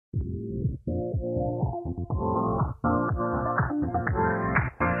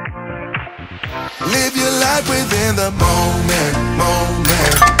Live your life within the moment,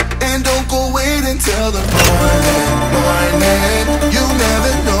 and don't go wait until the morning. You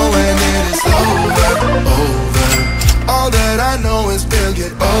never know when it is over. All that I know is we'll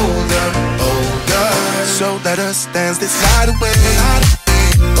get older. So let us dance this night away.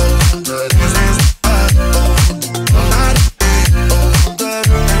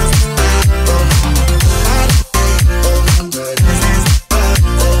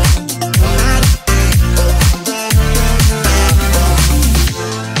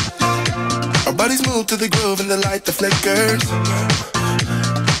 To the groove and the light that flickers.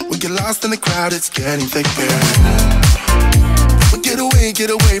 We get lost in the crowd, it's getting thicker. We get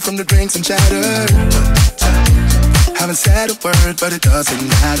away from the drinks and chatter. Haven't said a word, but it doesn't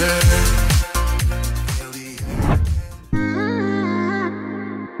matter.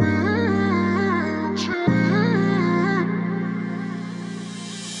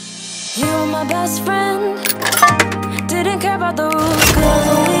 You were my best friend. Didn't care about the rules, cause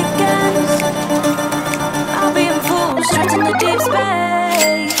the weekends I'll be in full, stretching the deep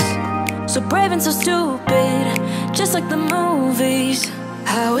space. So brave and so stupid, just like the movies.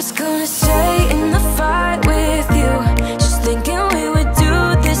 I was gonna stay in the fight with you, just thinking we would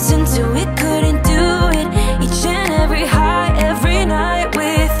do this until we couldn't do it. Each and every high, every night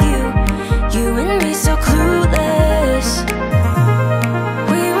with you. You and me so clueless.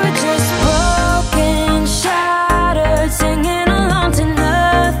 We were just broken, shattered, singing along to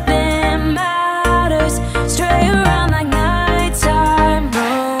nothing matters. Stray around like nighttime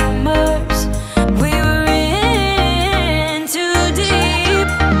rumors. We were in too deep.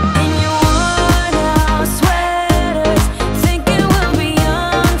 In your worn-out sweaters, thinking we'll be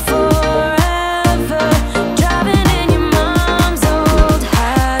young forever. Driving in your mom's old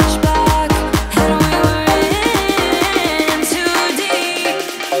hatchback, and we were in too deep.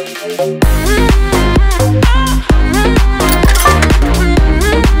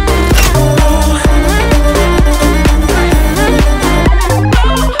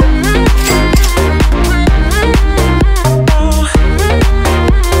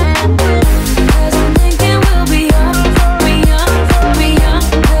 Cause I'm thinking we'll be young, be young, be young.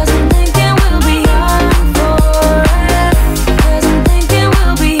 Cause I'm thinking we'll be young forever. Cause I'm thinking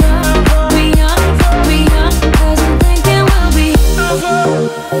we'll be young, be young, be young. Cause I'm thinking we'll be.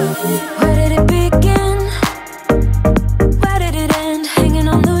 Where did it begin? Where did it end? Hanging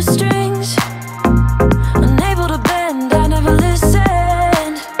on loose strings, unable to bend. I never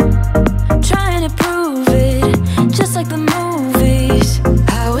listened, trying to prove it, just like the movies.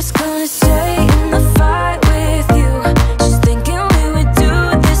 I was gonna stay in the fight with you, just thinking we would do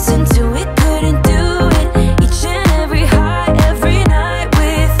this until we couldn't do it. Each and every high, every night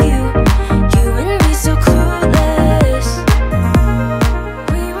with you. You and me so clueless.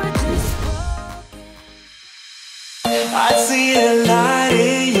 We were just I see a light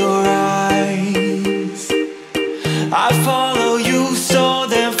in your eyes. I follow you so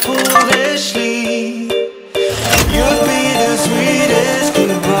damn foolishly. You'd be the sweetest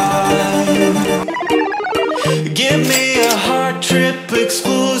goodbye. Give me a heart trip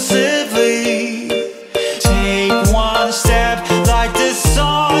exclusively. Take one step like this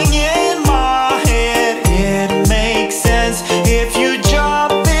song in my head. It makes sense if you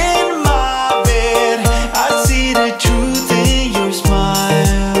jump in my bed. I see the truth in your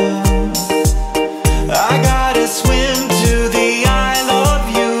smile. I gotta swim to the I love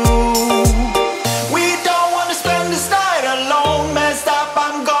you. We don't wanna spend this night alone. Messed up,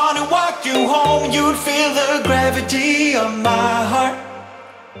 I'm gonna walk you home. You'd feel the gravity of my heart.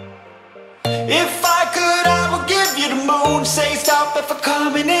 If I could, I would give you the moon. Say stop if I'm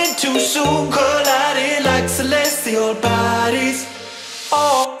coming in too soon. Colliding like celestial bodies.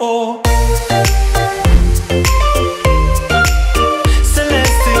 Oh, oh.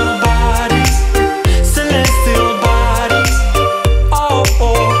 Celestial bodies, celestial bodies. Oh,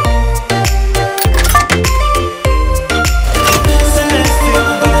 oh. Celestial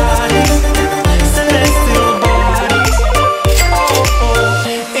bodies, celestial bodies. Oh, oh.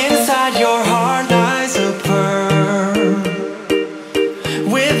 Inside your heart lies a pearl.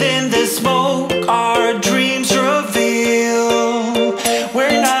 Within the smoke, our dreams reveal.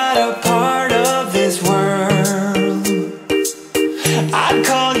 We're not a part of this world. I'd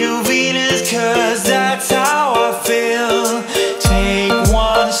call you Venus, cause that's how I feel. Take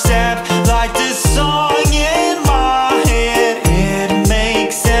one step like this song in my head. It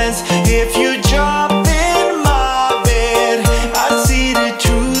makes sense if you jump in my bed. I see the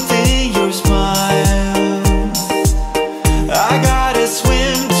truth in your smile. I gotta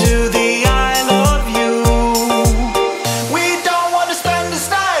swim to the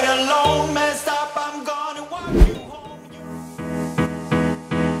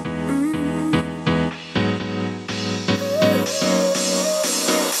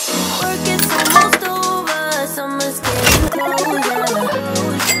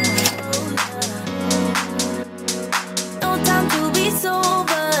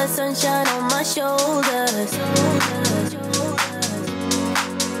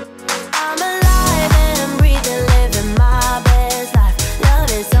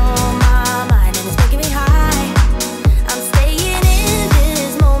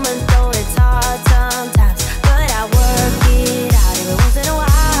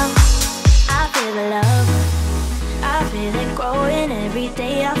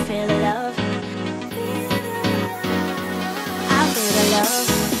I feel the love. I feel the love.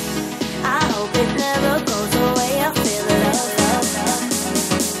 I hope it never goes away. I feel the love, love, love.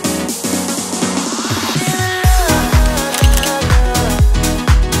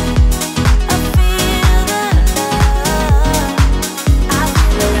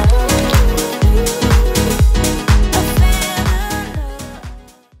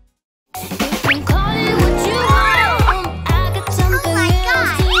 You can call it what you want. I got something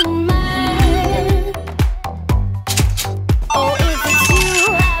else in mind.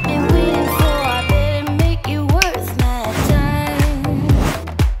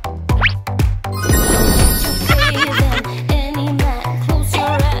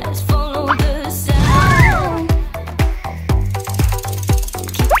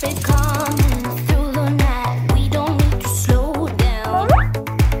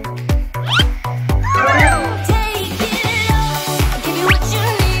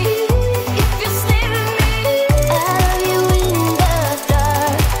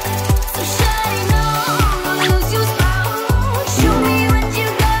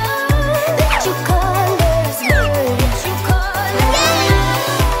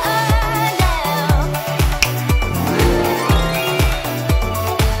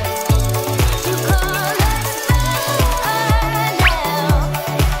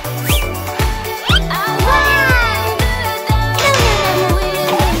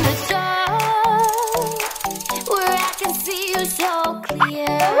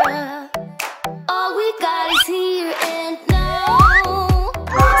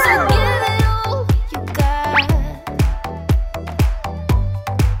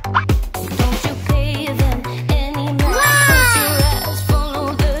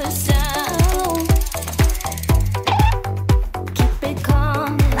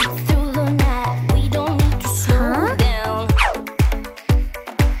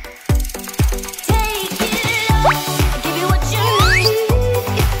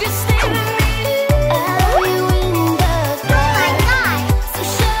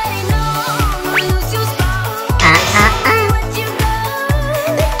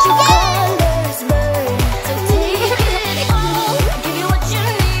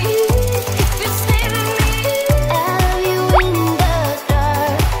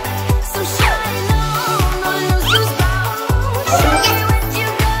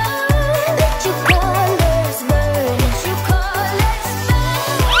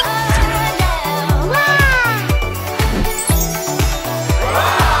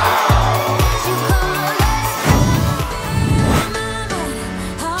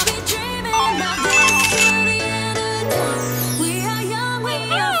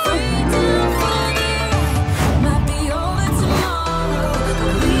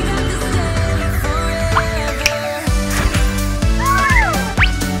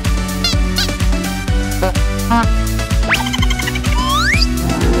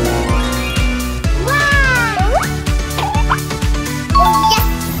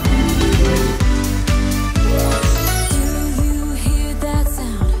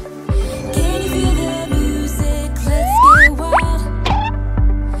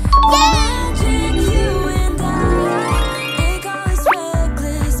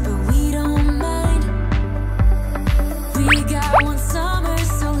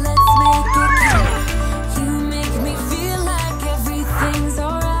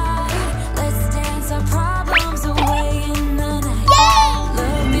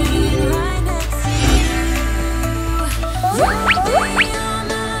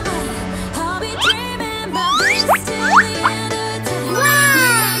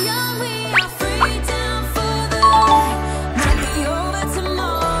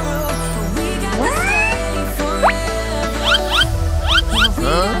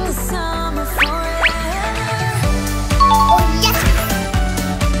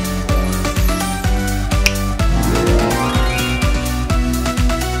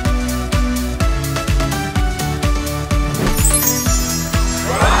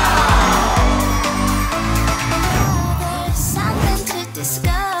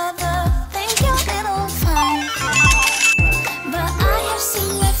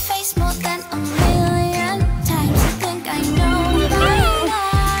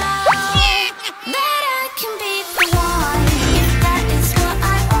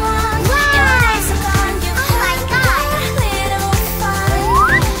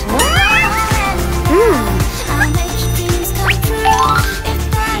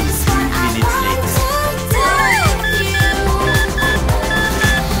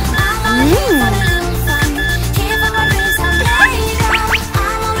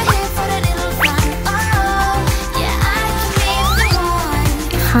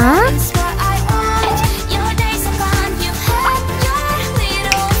 Huh?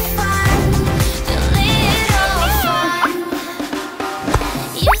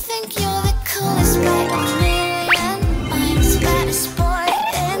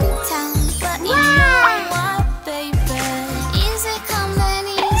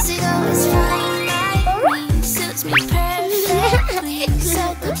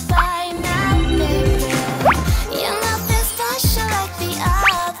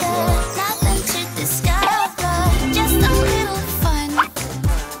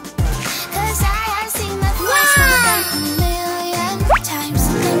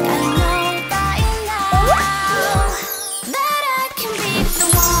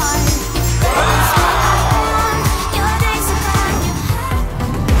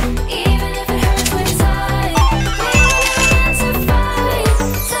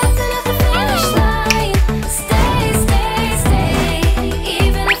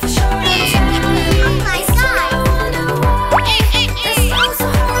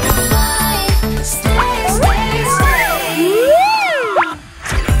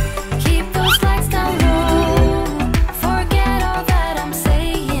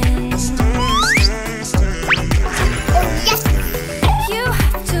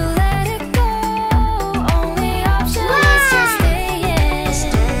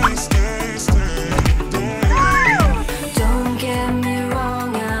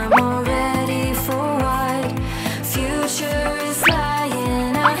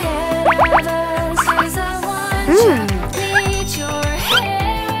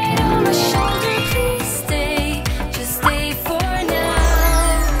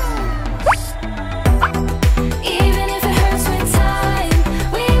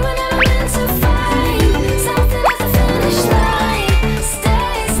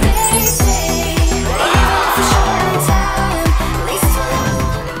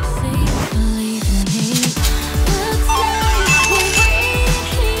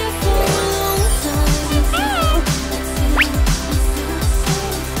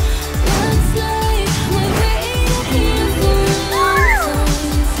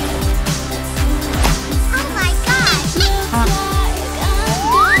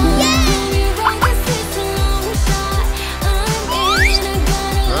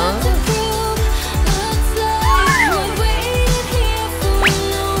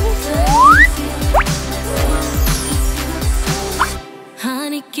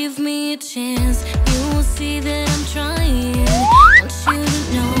 Give me a chance, you will see that I'm trying. Want you to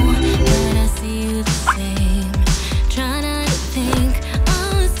know that I see you the same. Try not to think,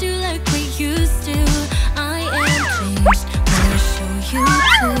 oh, let's do like we used to. I am changed, wanna show you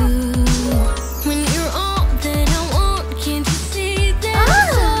too. When you're all that I want, can't you see that I'm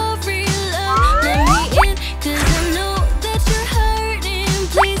so real love? Let me in, 'cause I know that you're hurting.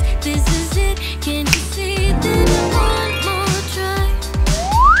 Please, this is it, can't you see that I want more try?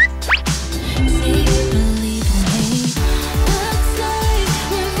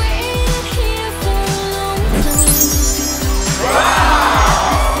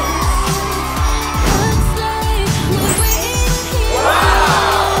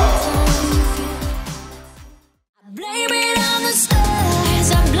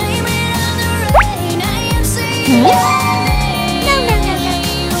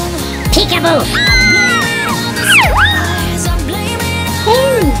 Peekaboo!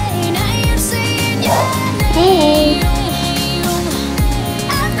 Hey! Hey!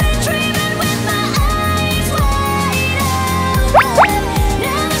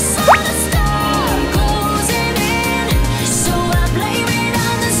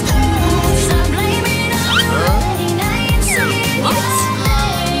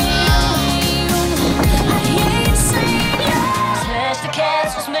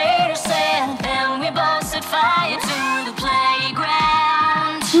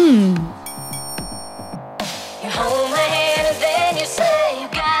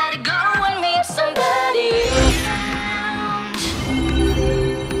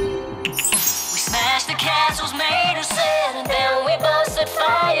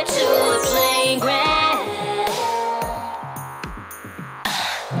 Fire to the playground,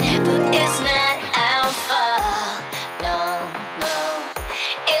 but it's not our fault. No, no,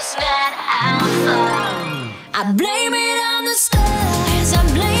 it's not our fault. I blame it on the stars, I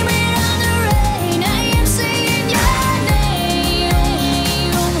blame it on the rain. I am saying your name.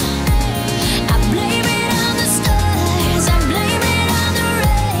 I blame it on the stars, I blame it on the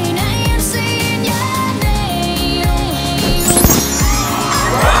rain. I am saying your name.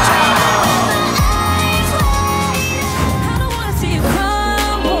 I don't wanna see you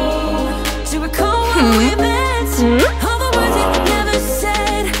crumble to recall what we meant. All the words that you never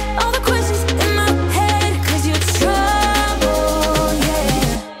said.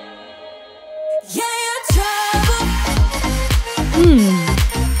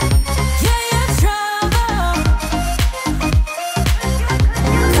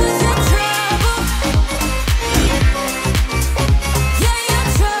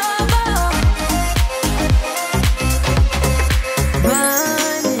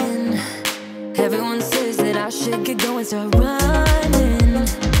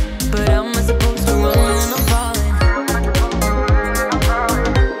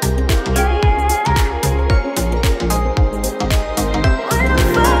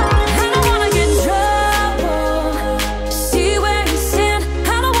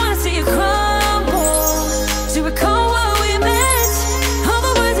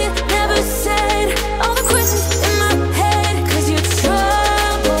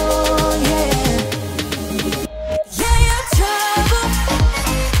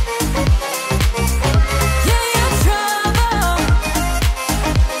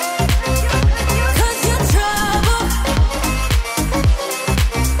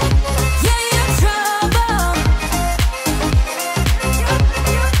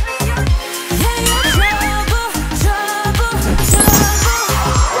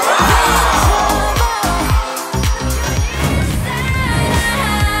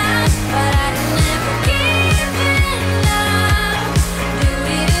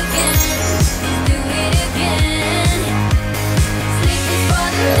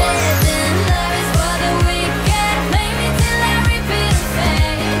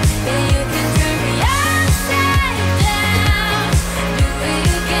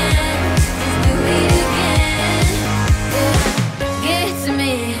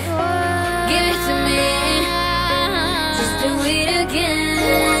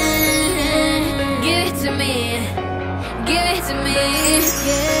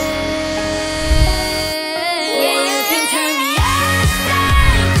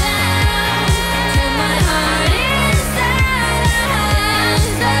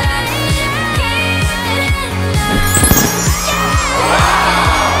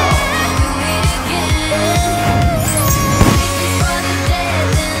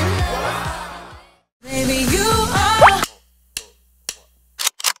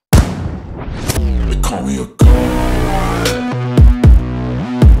 call me a god.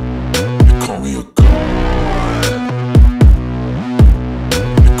 You call me a god.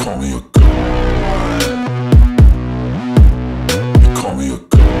 You call me a god. You call me a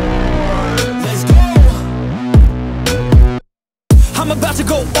god. Let's go! I'm about to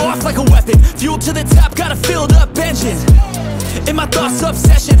go off like a weapon. Fuel to the top, got a filled up engine. In my thoughts,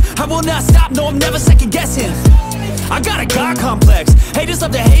 obsession, I will not stop, no, I'm never second guessing. I got a God complex. Haters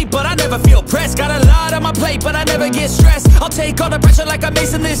love to hate, but I never feel pressed. Got a lot on my plate, but I never get stressed. I'll take all the pressure like I'm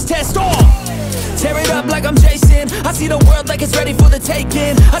acing this test. Tear it up like I'm Jason. I see the world like it's ready for the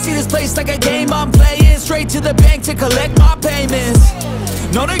taking. I see this place like a game I'm playing. Straight to the bank to collect my payments.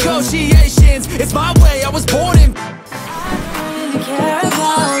 No negotiations, it's my way, I was born in. I don't really care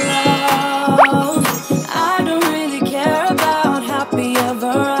about love. I don't really care about happy ever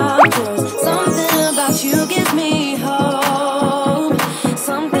afters. Something about you gives me hope.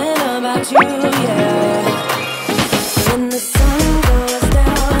 Something about you, yeah. When the sun goes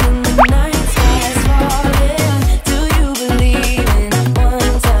down and the night sky's falling, do you believe in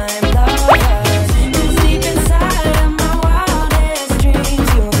one-time lovers? Deep inside of my wildest dreams,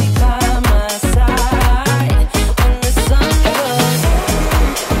 you'll be by my side when the sun goes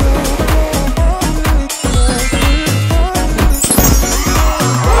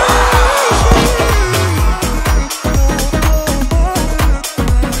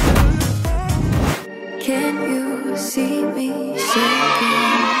Can you see me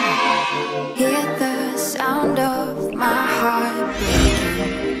shaking? Hear the sound of my heart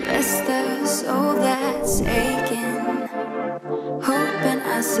breaking. Bless the soul that's aching, hoping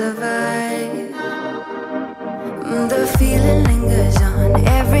I survive. The feeling lingers on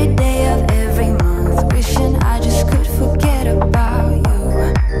every day of every month, wishing I just could forget about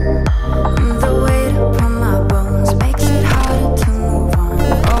you. The weight upon my bones makes it harder to move on.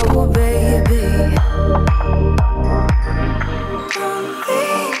 Oh baby,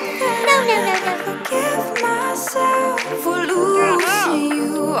 forgive myself for losing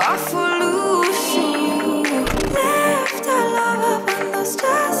you, or for losing you. Left our love up on those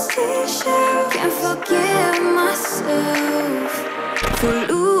dusty shelves. Can't forgive myself for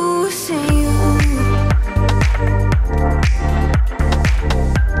losing you.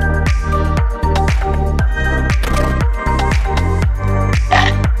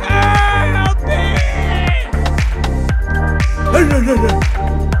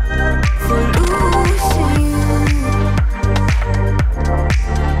 For losing you.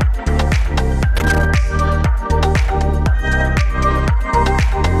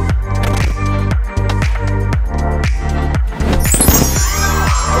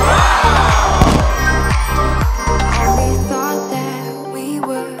 Only thought that we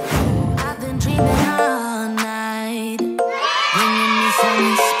were. I've been dreaming all night, bringing me some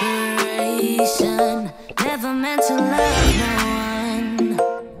inspiration. Never meant to love no one,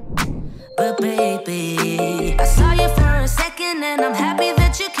 but baby, I saw you for a second and I'm happy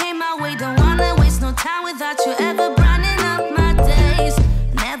that you came my way. Don't wanna waste no time without you ever brightening up my days.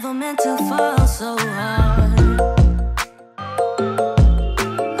 Never meant to fall so hard.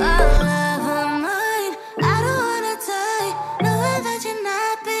 Oh, love of mine, I don't wanna die, knowing that you're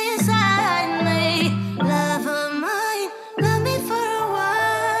not beside me. Love of mine, love me for a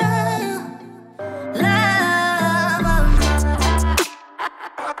while. Love of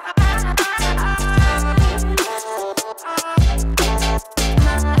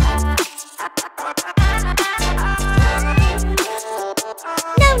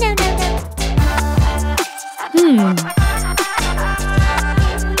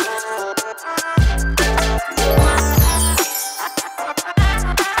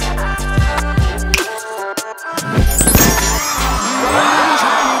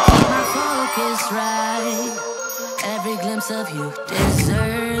every glimpse of you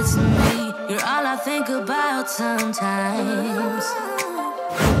deserts me. You're all I think about sometimes.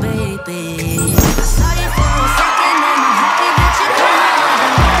 Oh, baby, I saw you for a second and I'm happy that you came.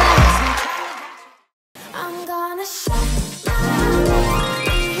 I'm gonna shut my mouth.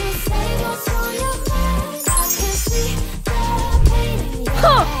 You say what's on your mind. I can see the pain in your eyes.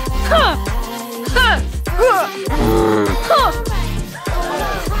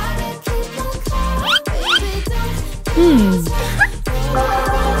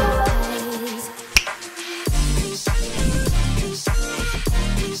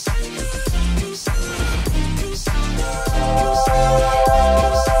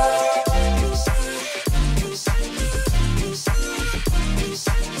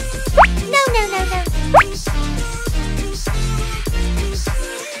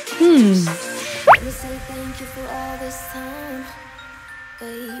 Let me say thank you for all this time,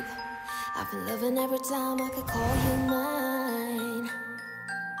 babe. I've been loving every time I could call you mine.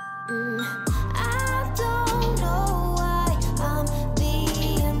 I don't know why I'm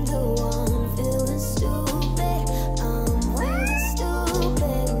being the one feeling stupid. I'm really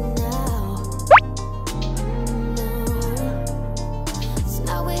stupid now. So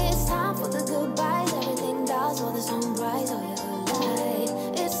now it's time for the goodbyes. Everything dies while the sunrise. Oh, you're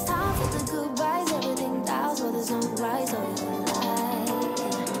alive. It's time for the goodbyes. Everything dies while the sunrise. Oh, you're alive.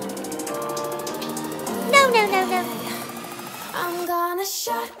 No. I'm gonna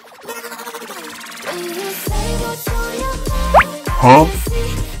shut my mouth when you say what's on your mind. I can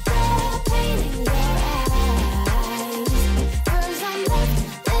see the pain in your eyes. First I'm left,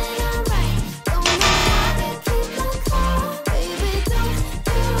 then I'm right. Don't know how to keep my calm. Baby, don't you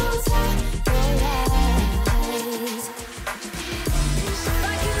tell your lies. If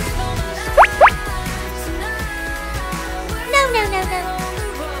I could live all my life tonight.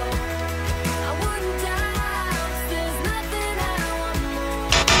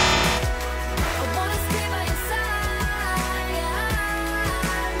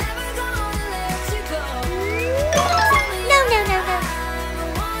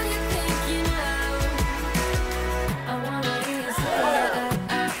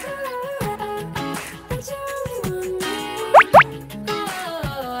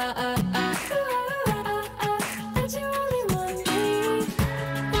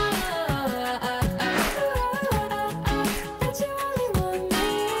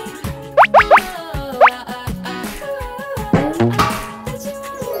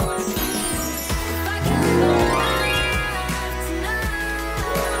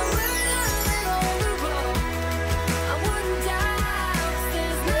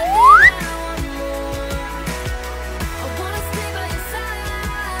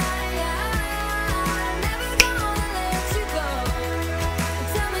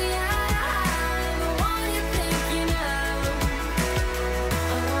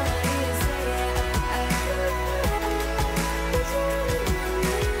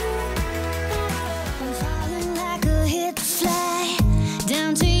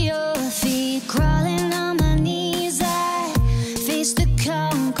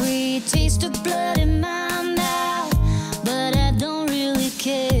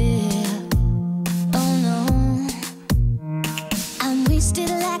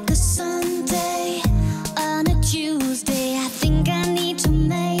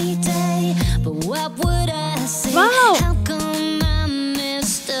 No.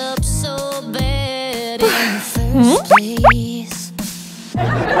 Please. I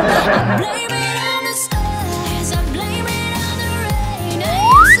blame it on the stars, I blame it on the rain. I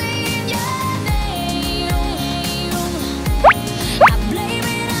am saying your name. I blame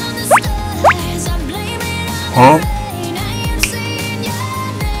it on the stars, I blame it on the rain. I am saying your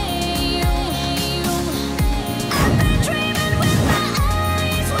name. I've been dreaming with my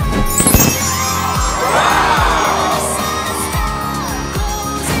eyes wide. The sun's not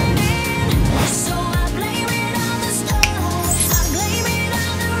closing in, so I blame it on the stars, I blame it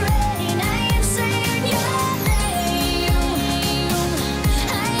on the rain. I am saying your name.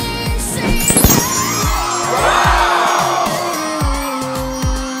 I am saying your name.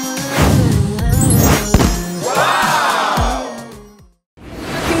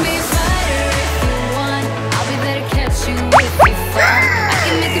 I can be a fighter if you want. I'll be there to catch you if you fall. I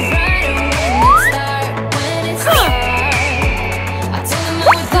can make it brighter when it's dark. I told him I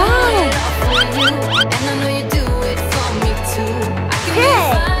would do it all for you, and I know you do it for me too. I can be a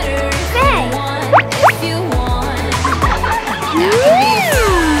fighter if you want. Now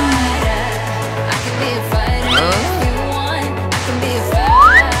I can be a fighter if you want. I can be a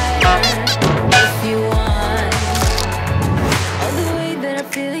fighter if you want. All the way that I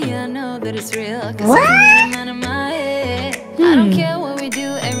feel, yeah, I know that it's real. Cause I can get out of my head. I don't care what we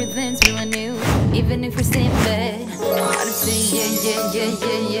do, everything's real new. Even if we stay in bed, my heart is saying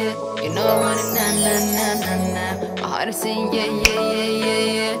yeah. You know I want it nah. My heart is saying yeah.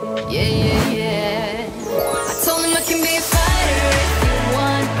 I told him I can be a fighter if you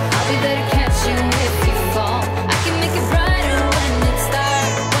want. I'll be there to catch you if you fall. I can make it brighter when it's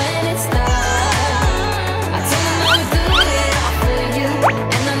dark. I told him I would do it all for you,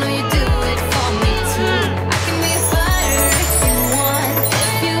 and I know you do it for me too. I can be a fighter if you want.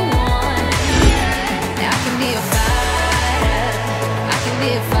 Yeah, I can be a fighter. I can be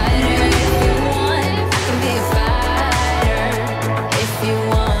a fighter if you want. I can be a fighter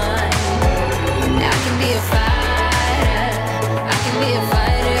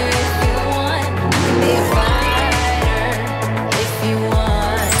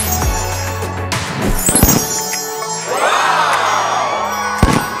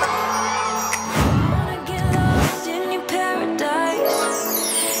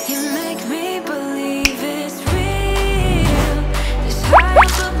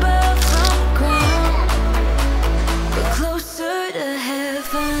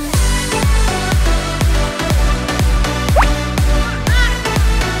heaven.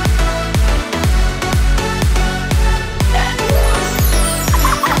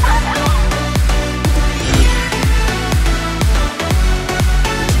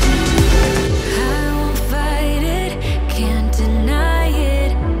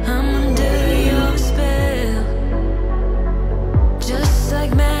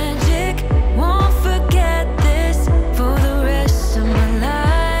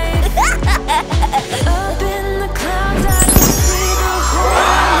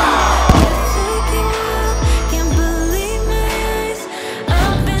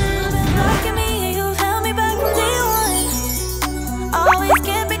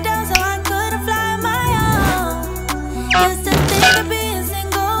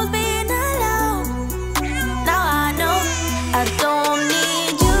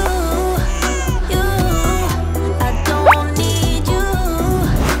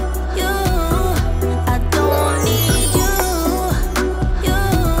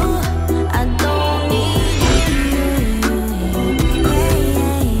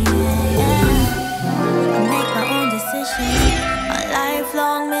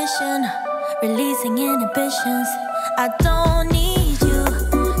 Releasing inhibitions. I don't need you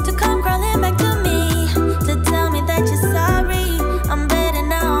to come crawling back to me to tell me that you're sorry. I'm better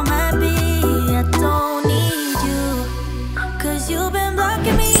now, I'm happy. I don't need you, 'cause you've been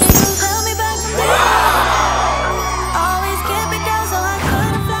blocking me and you held me back from beyond. Always kept me down so I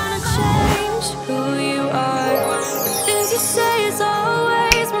couldn't find a change who you are. The things you say is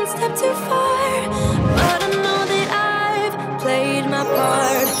always one step too far, but I know that I've played my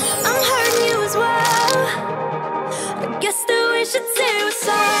part. I'm hurting you as well. I guess that we should say we're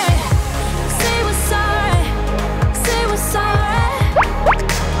sorry. Say we're sorry. Say we're sorry.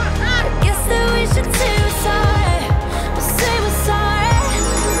 I guess that we should say we're sorry. Say we're sorry.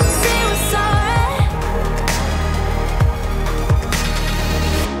 Say we're sorry.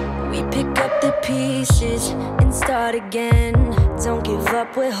 We pick up the pieces and start again. Don't give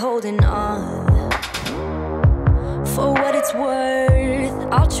up, we're holding on. For what it's worth,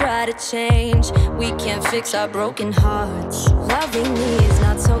 I'll try to change. We can't fix our broken hearts. Loving me is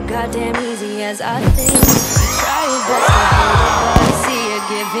not so goddamn easy as I think. You try your best to hold it, but I see you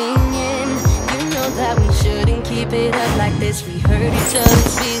giving in. You know that we shouldn't keep it up like this. We hurt each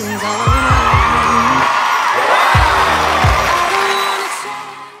other's feelings online.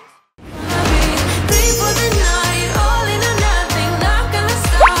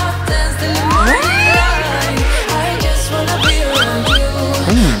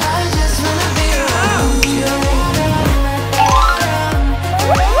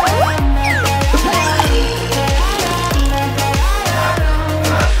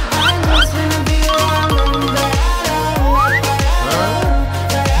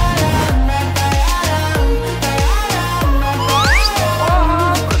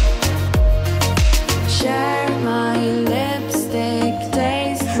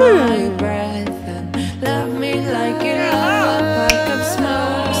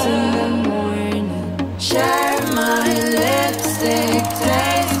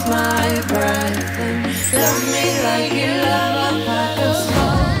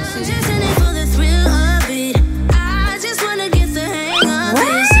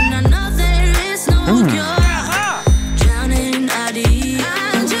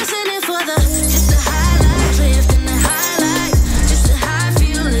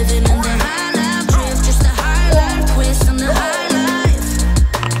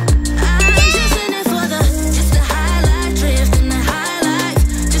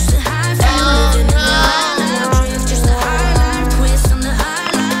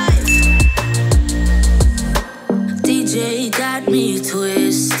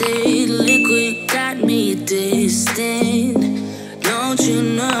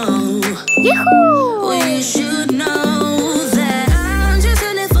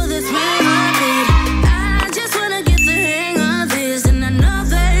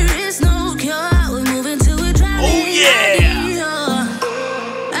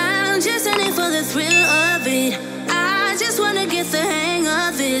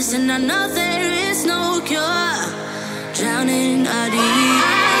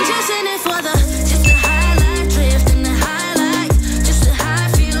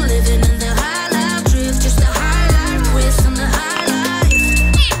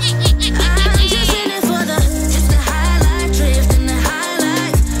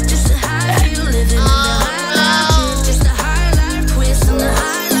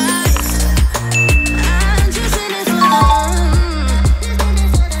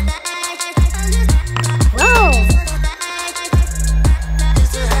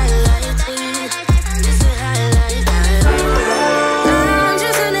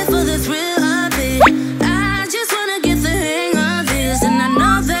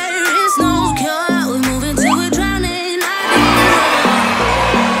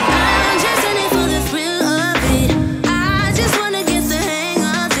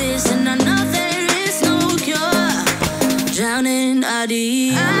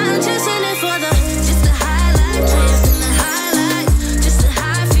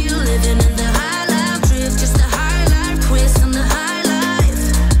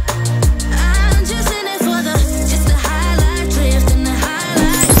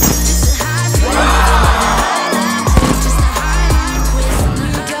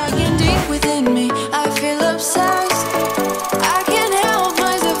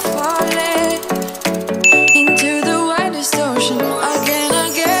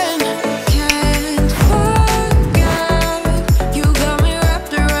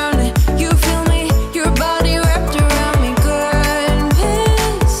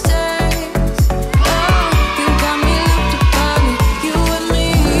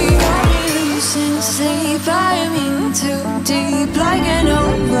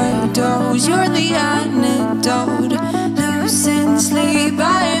 the antidote. Losing sleep,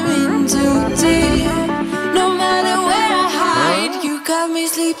 I'm in too deep. No matter where I hide, you got me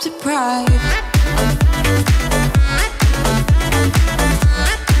sleep deprived.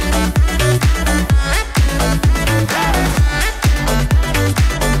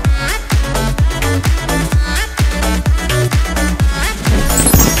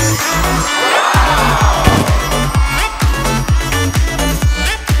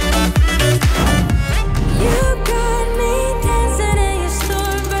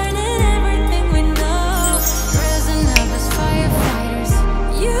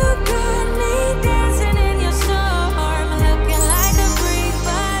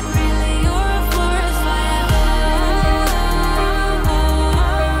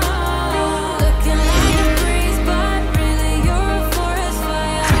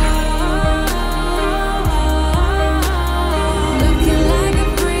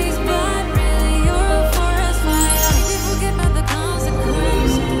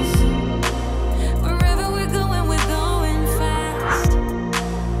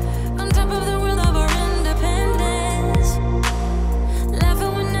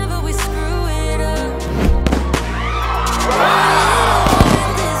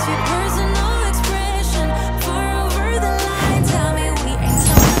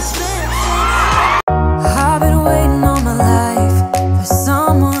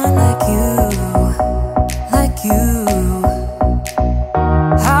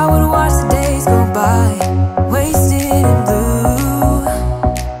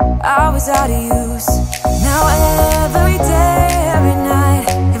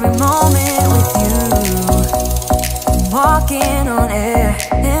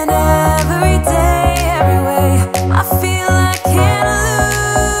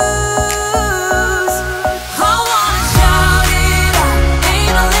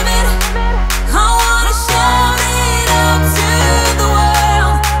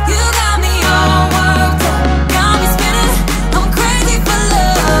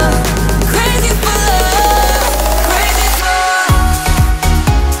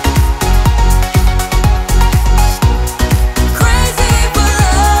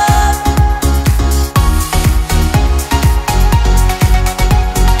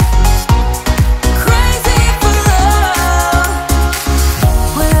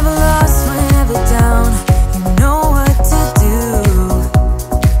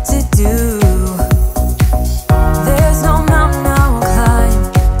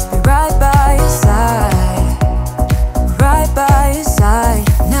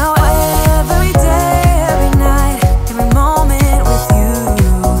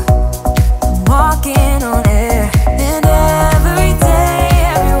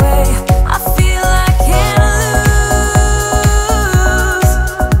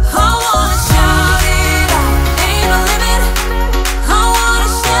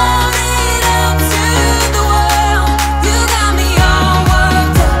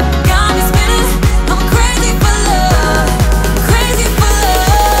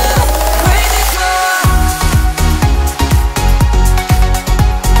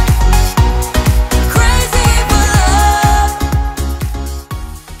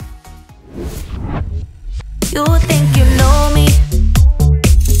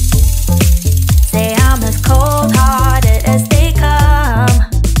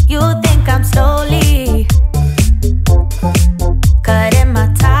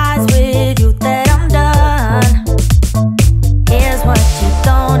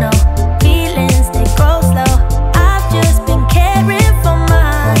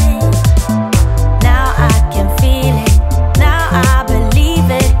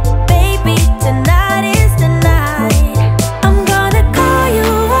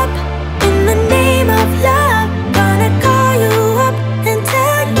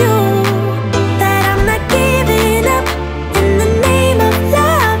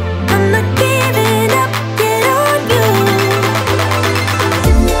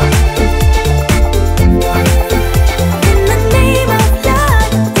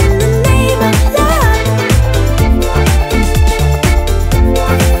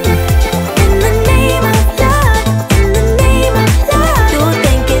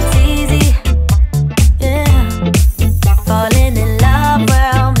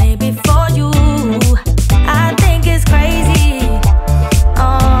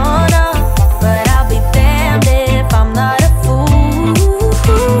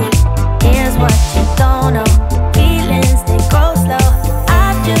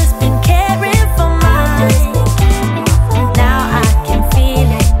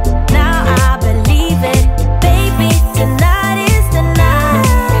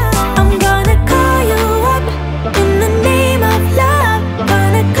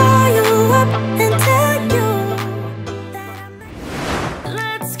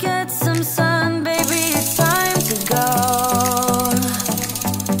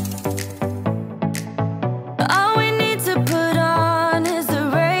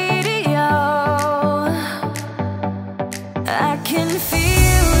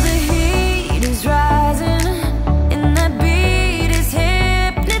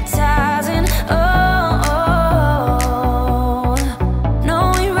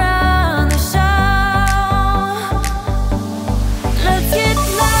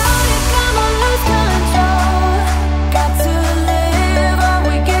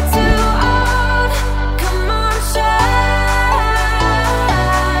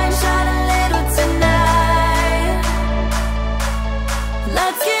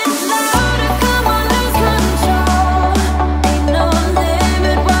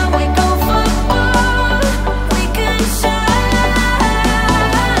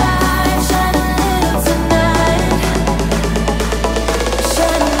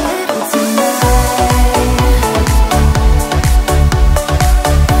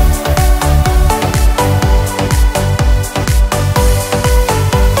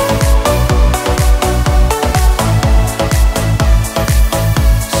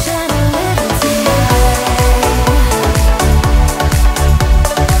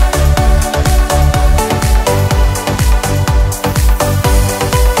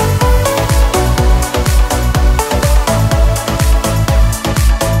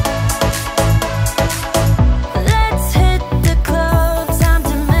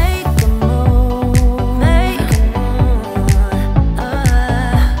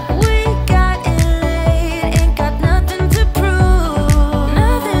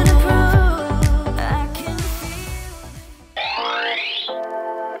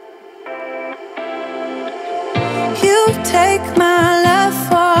 take my love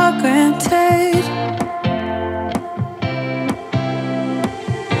for granted.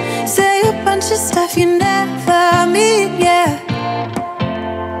 Say a bunch of stuff you never mean, yeah.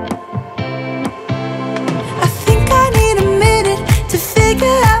 I think I need a minute to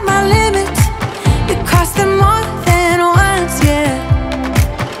figure out my limits. You cross them more than once, yeah.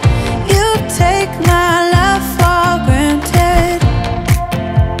 You take my love for granted.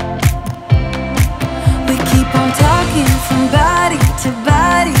 We keep on talking from body to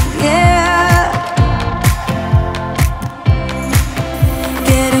body, yeah.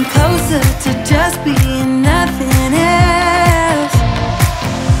 Getting closer to just being nothing else.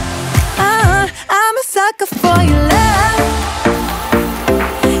 I'm a sucker for your love,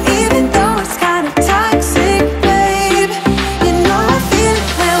 even though it's kind of toxic, babe. You know I feel it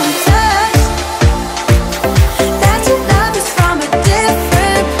when we touch, that your love is from a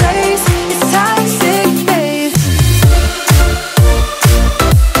different place. It's toxic, babe.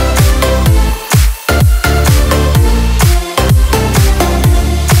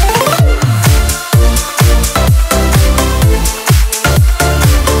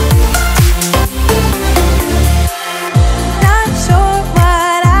 Not sure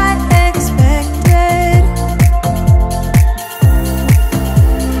what I expected.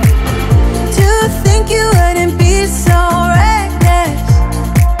 To think you wouldn't be so reckless.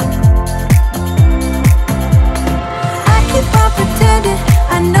 I keep on pretending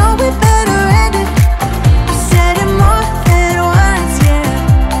I know we better end it. I said it more than once, yeah.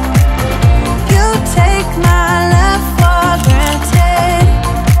 You take my love for granted.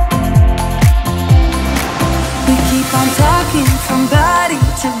 We keep on talking from body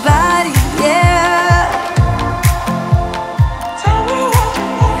to body, yeah.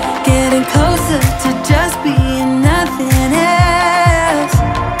 Getting closer to just being nothing else.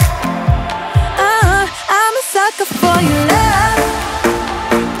 I'm a sucker for your love,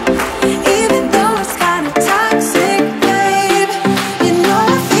 even though it's kind of toxic, babe. You know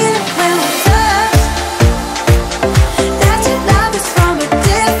I feel it when we touch, that your love is from a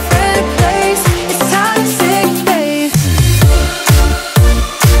different place. It's toxic, babe.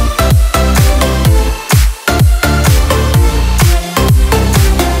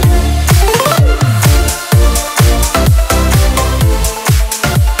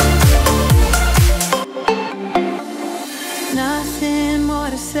 Nothing more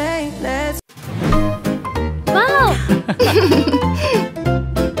to say. Let's Wow!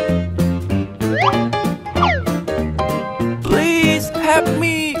 Please help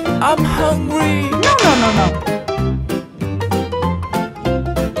me. I'm hungry. No.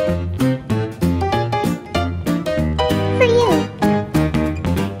 For you.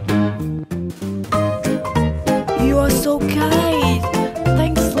 You are so kind.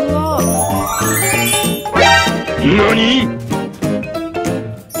 Thanks a lot.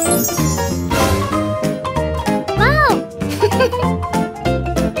 Wow!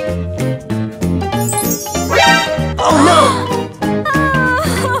 Oh no!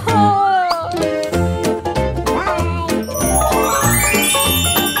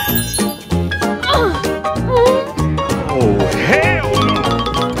 Oh, hell no!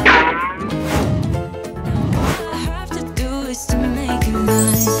 All I have to do is to make it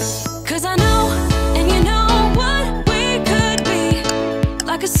mine. 'Cause I know, and you know what we could be.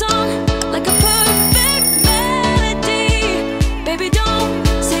 Like a song, like a perfect melody. Baby, don't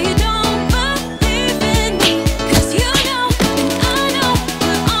say you don't believe in me. 'Cause you know, and I know,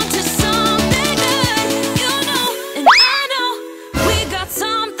 we're onto something good. You know, and I know, we got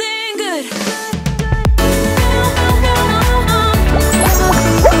something good.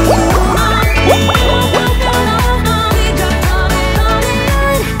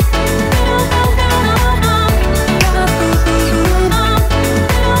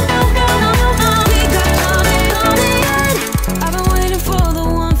 I've been waiting for the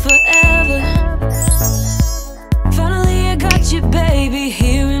one forever. Finally I got you, baby,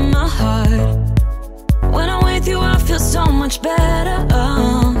 here in my heart. When I'm with you I feel so much better,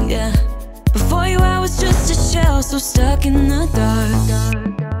 oh yeah. Before you I was just a shell, so stuck in the dark.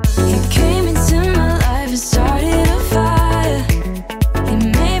 You came into my life and started a fire. You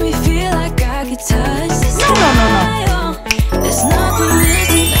made me feel like I could touch the sky. Oh, there's nothing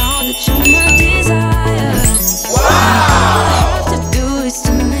missing now that you're my desire. All I have to do is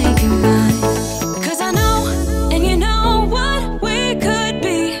to make it mine. 'Cause I know, and you know what we could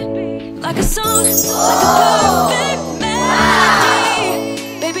be. Like a song, like a perfect melody.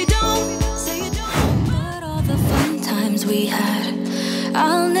 Baby, don't say you don't. But all the fun times we had,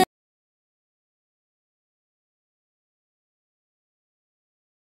 I'll never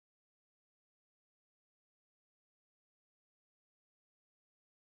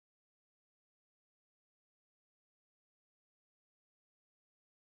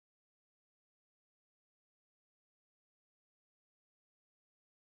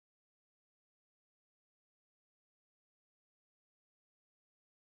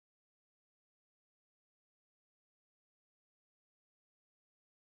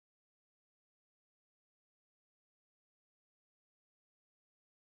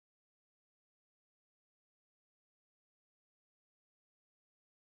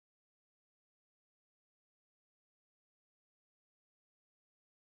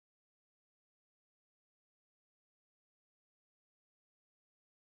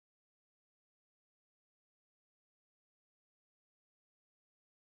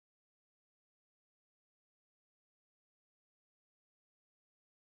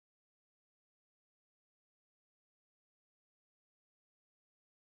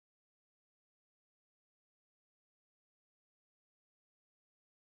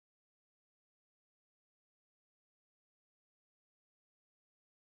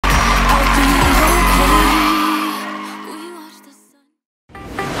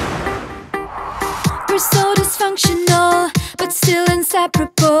so dysfunctional, but still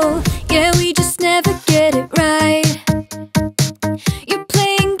inseparable. Yeah, we just never get it right. You're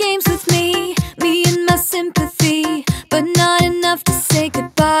playing games with me and my sympathy, but not enough to say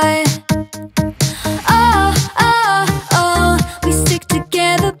goodbye. Oh, oh, oh, we stick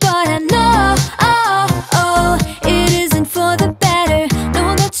together, but I know, oh, oh, it isn't for the better.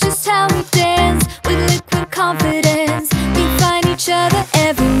 No, that's just how we dance, with liquid confidence. We find each other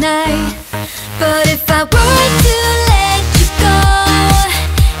every night. But if I were to let you go,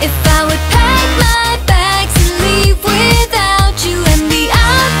 if I would pack my bags and leave without you and be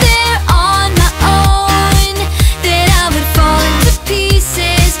out there on my own, then I would fall into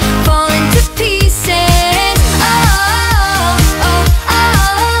pieces, fall into pieces. Oh, oh,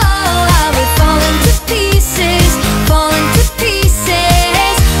 oh, I would fall into pieces, fall into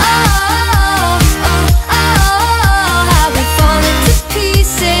pieces. Oh, oh, oh, I would fall into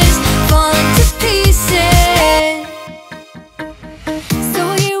pieces, fall into pieces. So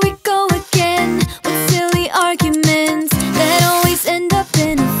here we go again, with silly arguments that always end up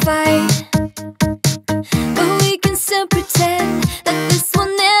in a fight. But we can still pretend that this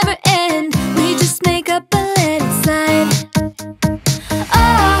will never end. We just make up and let it slide.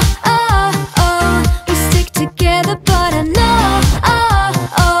 Oh, oh, oh, we stick together, but I know, oh,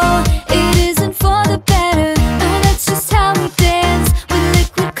 oh, it isn't for the better. No, that's just how we dance, with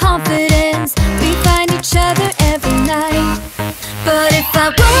liquid confidence. We find each other every night. But if I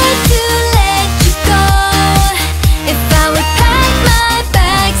were to let you go, if I would pack my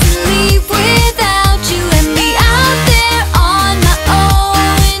bags and leave without you and be out there on my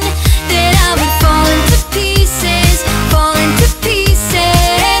own, then I would fall into pieces, fall into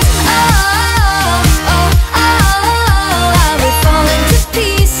pieces. Oh, oh, oh, I would fall into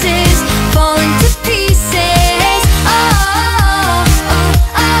pieces, fall into pieces. Oh, oh,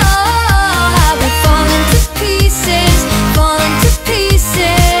 oh, I would fall into pieces, fall into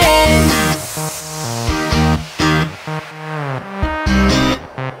pieces.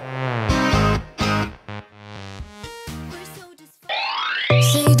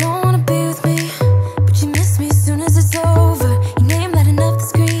 Say you don't wanna be with me, but you miss me as soon as it's over. Your name lighting up the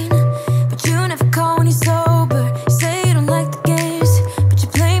screen, but you never call when you're sober. You say you don't like the games, but you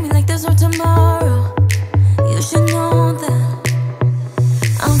play me like there's no tomorrow. You should know that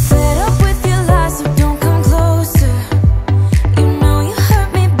I'm fed up with your lies, so don't come closer. You know you hurt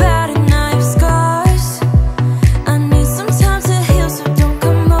me bad and I have scars. I need some time to heal, so don't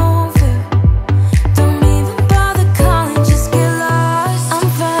come over. Don't even bother calling, just get lost. I'm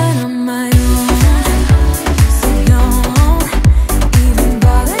fine on my own, so don't even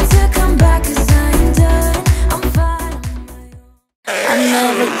bother to come back, 'cause I ain't done. I'm fine on my own. I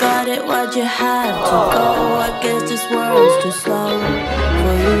never got it, why'd you have to go? I guess this world's too slow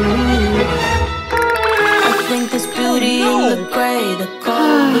for you. I think there's beauty in the gray, the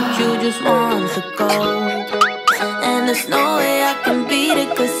cold, but you just want the gold. And there's no way I can beat it,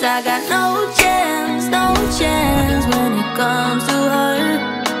 'cause I got no chance, no chance when it comes to her.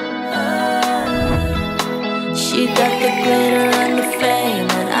 She got the glitter and the fame,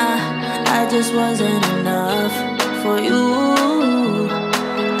 and I just wasn't enough for you.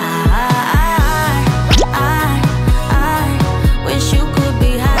 I wish you could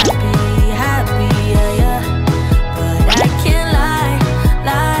be happy, happy, yeah, yeah. But I can't lie,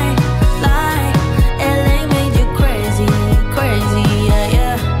 lie, lie. LA made you crazy, crazy, yeah,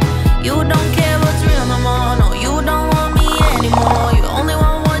 yeah. You don't care what's real no more, no, you don't want me anymore. You only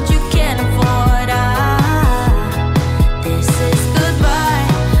want what you can afford. This is goodbye,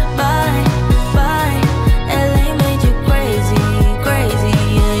 bye, bye. LA made you crazy, crazy,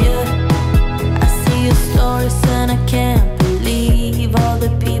 yeah, yeah. I see your stories and I can't believe all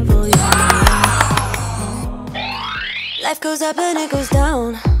the people you meet. Life goes up and it goes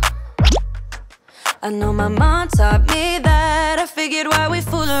down. I know my mom taught me that. I figured why we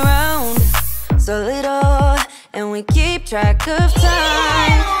fool around so little, and we keep track of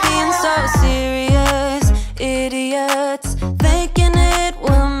time, being so serious, idiots, thinking it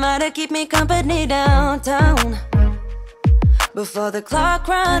will matter, keep me company downtown before the clock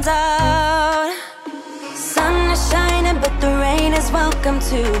runs out. Sun is shining, but the rain is welcome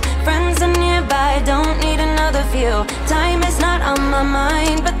too. Friends are nearby, don't need another view. Time is not on my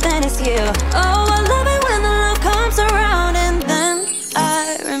mind, but then it's you. Oh, I love it when the love comes around, and then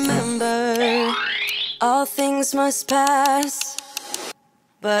I remember all things must pass.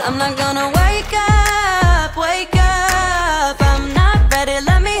 But I'm not gonna wake up, wake up. I'm not ready,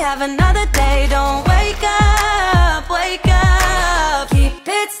 let me have another day. Don't wake up, wake up. Keep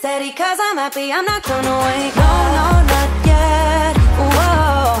it steady, 'cause I'm happy, I'm not gonna wake up. No, no, not yet,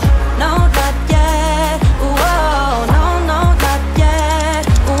 whoa. No, not yet.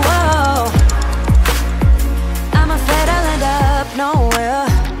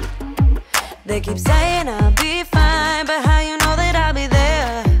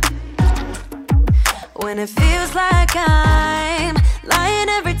 it feels like I'm lying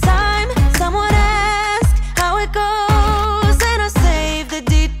every time someone asks how it goes, and I save the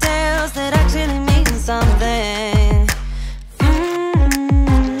details that actually mean something.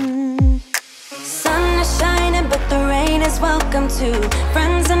 Sun is shining, but the rain is welcome too.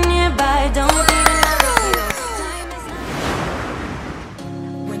 Friends are nearby, don't need another view.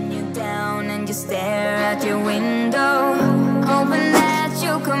 When you're down and you stare out your window, hoping that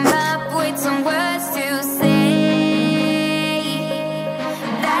you'll come up with some words to say.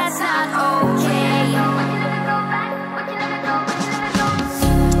 That's not okay.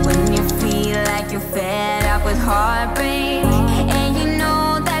 When you feel like you're fed up with heartbreak, and you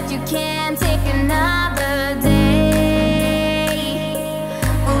know that you can't take another day.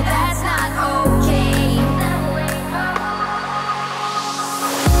 Well, that's not okay.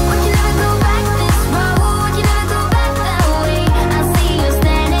 We can never go back this road, you never go back that way. I see you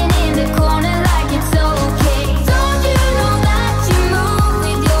standing in the corner like it's okay. Don't you know that you move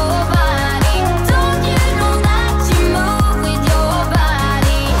with your body? Don't you know that you move with your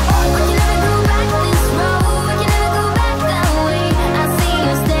body? We can never go back this road, we can never go back that way. I see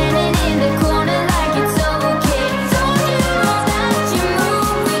you standing in the corner like it's okay. Don't you know that you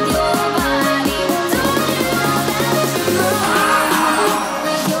move with your body? Don't you know that you move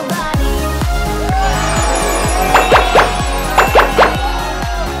with your body?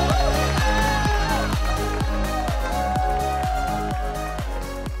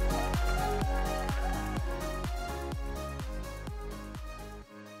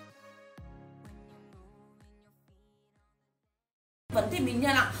 Vẫn thì mình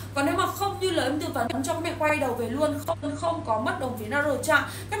nhận ạ. Còn nếu mà không như lời em tư vấn cho các mẹ quay đầu về luôn, không có mất đồng phí nào rồi chạ.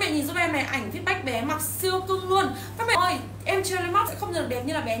 Các mẹ nhìn giúp em này, ảnh feedback bé mặc siêu cưng luôn. Các mẹ ơi, em treo lên mắt sẽ không được đẹp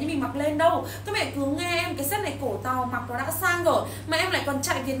như là bé như mình mặc lên đâu. Các mẹ cứ nghe em, cái set này cổ tàu mặc nó đã sang rồi, mà em lại còn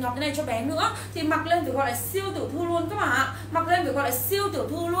chạy viền ngọc như này cho bé nữa, thì mặc lên phải gọi là siêu tiểu thư luôn các bạn ạ. Mặc lên phải gọi là siêu tiểu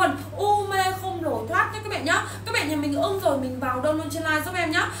thư luôn, u mê không nổi thoát nhé các mẹ nhá. Các mẹ nhà mình ưng rồi mình vào đơn luôn trên live giúp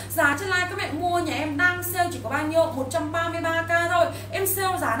em nhá. Giá trên live các mẹ mua nhà em đang sale chỉ có bao nhiêu? 133k thôi. Em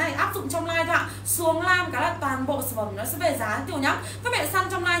sale giá này áp dụng trong live ạ. Xuống live cái là toàn bộ sản phẩm nó sẽ về giá tiểu nhá. Các mẹ săn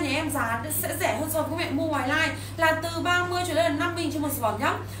trong live nhà em giá sẽ rẻ hơn so với các mẹ mua ngoài live, là từ 30 trở lên là 5.000 trên một sản phẩm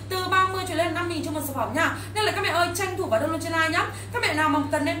nhá. Từ 30 trở lên là 5.000 trên một sản phẩm nhá. Nên là các mẹ ơi tranh thủ vào đơn luôn trên live nhá. Các mẹ nào mà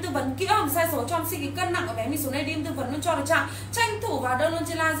cần em tư vấn kỹ hơn sai số cho em xin cái cân nặng của bé mình xuống đây đi em tư vấn luôn cho được chạ. Tranh thủ vào đơn luôn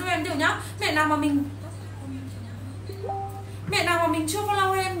trên live giúp em tiểu nhá. Mẹ nào mà mình chưa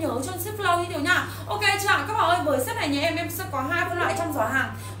follow em nhớ cho ship follow như điều nhá. Ok chưa ạ? Các bạn ơi, với set này nhà em sẽ có hai phân loại trong giỏ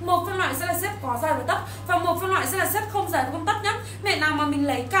hàng. Một phân loại sẽ là set có dài và tấp, và một phân loại sẽ là set không dài không tấp nhá. Mẹ nào mà mình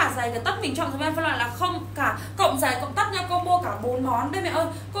lấy cả dài và tấp mình chọn cho em phân loại là không cả cộng dài cộng tấp nha, combo cả 4 món. Đây mẹ ơi,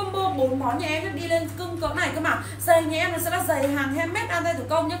 combo 4 món nhà em đi lên cưng cỡ này cơ mà. Giày nhà em nó sẽ là giày hàng handmade an tay thủ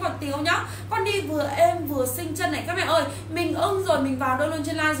công nhá, còn tiếu nhá. Con đi vừa êm vừa xinh chân này các mẹ ơi. Mình ưng rồi mình vào đơn luôn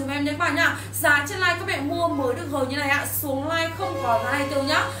trên live dùm em nhé các bạn nhá. Giá trên live các mẹ mua mới được hời như này ạ. Xuống live không có giá này tiêu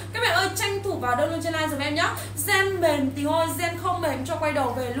nhá. Các mẹ ơi tranh thủ vào đơn luôn trên live dùm em nhá. Gen mềm tí ơi, gen không mềm cho quay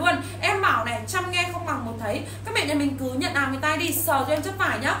đầu về luôn. Em bảo này, chăm nghe không bằng một thấy. Các mẹ nhà mình cứ nhận hàng với tay đi, sờ cho em chất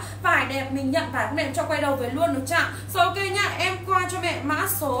vải nhá. Vải đẹp mình nhận vải mềm cho quay đầu về luôn được chạ. Rồi ok nhá, em qua cho mẹ mã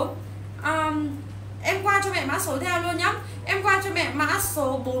số em qua cho mẹ mã số theo luôn nhá. Em qua cho mẹ mã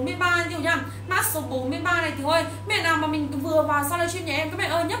số 43 nhiều nhá. Mã số 43 này thì ơi, mẹ nào mà mình vừa vào sau livestream nhà em các mẹ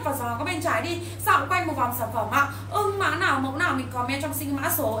ơi nhấp vào giỏ có bên trái đi, dạo quanh một vòng sản phẩm ạ. Mã nào mẫu nào mình comment trong xin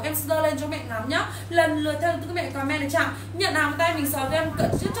mã số em sẽ lên cho mẹ ngắm nhá. Lần lượt theo các mẹ comment này chạm. Nhận hàng tay mình sờ cho em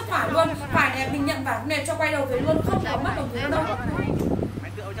cận chất vải luôn. Vải đẹp mình nhận vải đẹp cho quay đầu về luôn, không có mất đồng tiền đâu.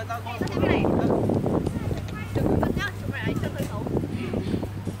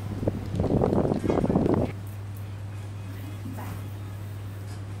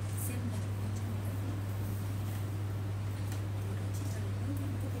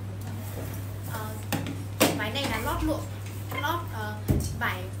 Váy này là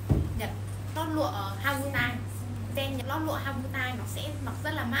vải Nhật, lót lụa Hamutai. Gen lót lụa Hamutai nó sẽ mặc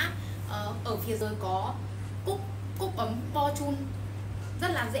rất là mát. Ở phía dưới có cúc ấm bo chun,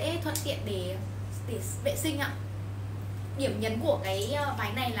 rất là dễ thuận tiện để vệ sinh ạ. Điểm nhấn của cái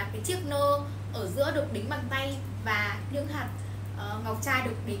váy này là cái chiếc nơ ở giữa được đính bằng tay, và những hạt ngọc trai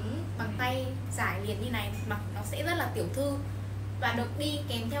được đính bằng tay giải liền như này, mặc nó sẽ rất là tiểu thư và được đi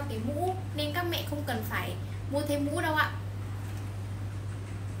kèm theo cái mũ, nên các mẹ không cần phải mua thêm mũ đâu ạ.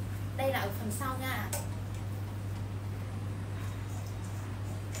 Đây là ở phần sau nha.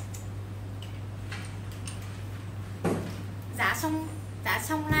 Giá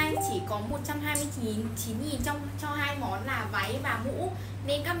trong live chỉ có 129.000 cho hai món là váy và mũ,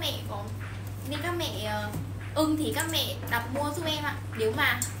 nên các mẹ ưng thì các mẹ đặt mua giúp em ạ. Nếu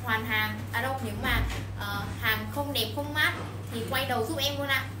mà hoàn hàng, nếu mà hàng không đẹp không mát thì quay đầu giúp em luôn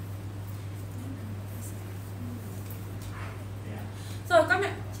ạ. Rồi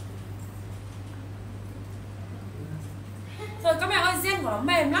các mẹ ơi, gen của nó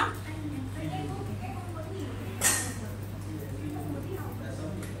mềm lắm.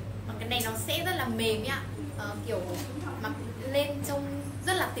 Mà cái này nó sẽ rất là mềm nhá, kiểu mặc lên trông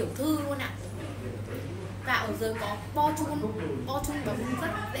rất là tiểu thư luôn ạ. Và ở dưới có bo chun và cũng rất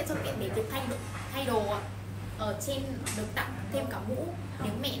dễ thuận tiện để được thay đồ ạ. Ở trên được tặng thêm cả mũ.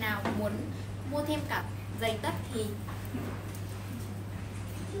 Nếu mẹ nào muốn mua thêm cả giày tất thì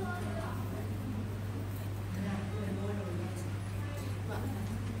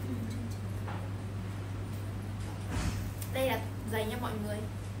đây là giày nha mọi người.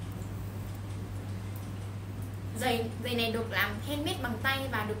 Giày này được làm handmade bằng tay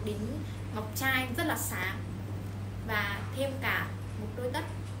và được đính ngọc trai rất là sáng. Và thêm cả một đôi tất.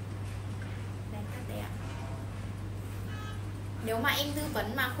 Đây ạ. Nếu mà em tư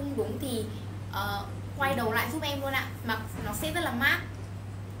vấn mà không đúng thì quay đầu lại giúp em luôn ạ. Mặc nó sẽ rất là mát.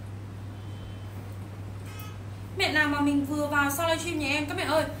 Mẹ nào mà mình vừa vào sau livestream nhà em, các mẹ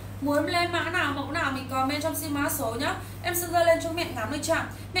ơi, muốn lên mã nào, mẫu nào mình comment trong xin mã số nhá. Em sẽ gửi lên cho mẹ ngắm lời chạm.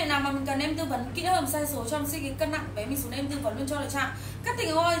 Mẹ nào mà mình cần em tư vấn kỹ hơn size số trong xin cái cân nặng bé mình xuống em tư vấn luôn cho lời chạm. Các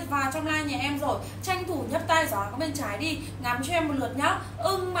tình ơi, vào trong live nhà em rồi, tranh thủ nhấp tay gió có bên trái đi, ngắm cho em một lượt nhá.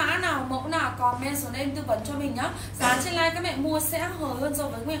 Ưng mã nào, mẫu nào comment xuống em tư vấn cho mình nhá. Giá trên live các mẹ mua sẽ hời hơn so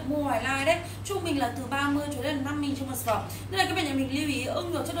với mẹ mua ngoài live đấy. Trung bình là từ 30 cho đến 50 cho một sản. Nên là các mẹ nhà mình lưu ý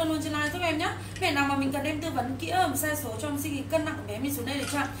ưng được cho đơn luôn trên live giúp em nhá. Mẹ nào mà mình cần em tư vấn kỹ hơn size số trong xin cái cân nặng của bé mình xuống đây để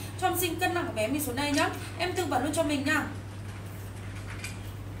chạm. Trong xin cân nặng của bé mình xuống đây nhá. Em tư vấn luôn cho mình nha.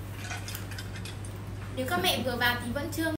 Nếu các mẹ vừa vào thì vẫn chưa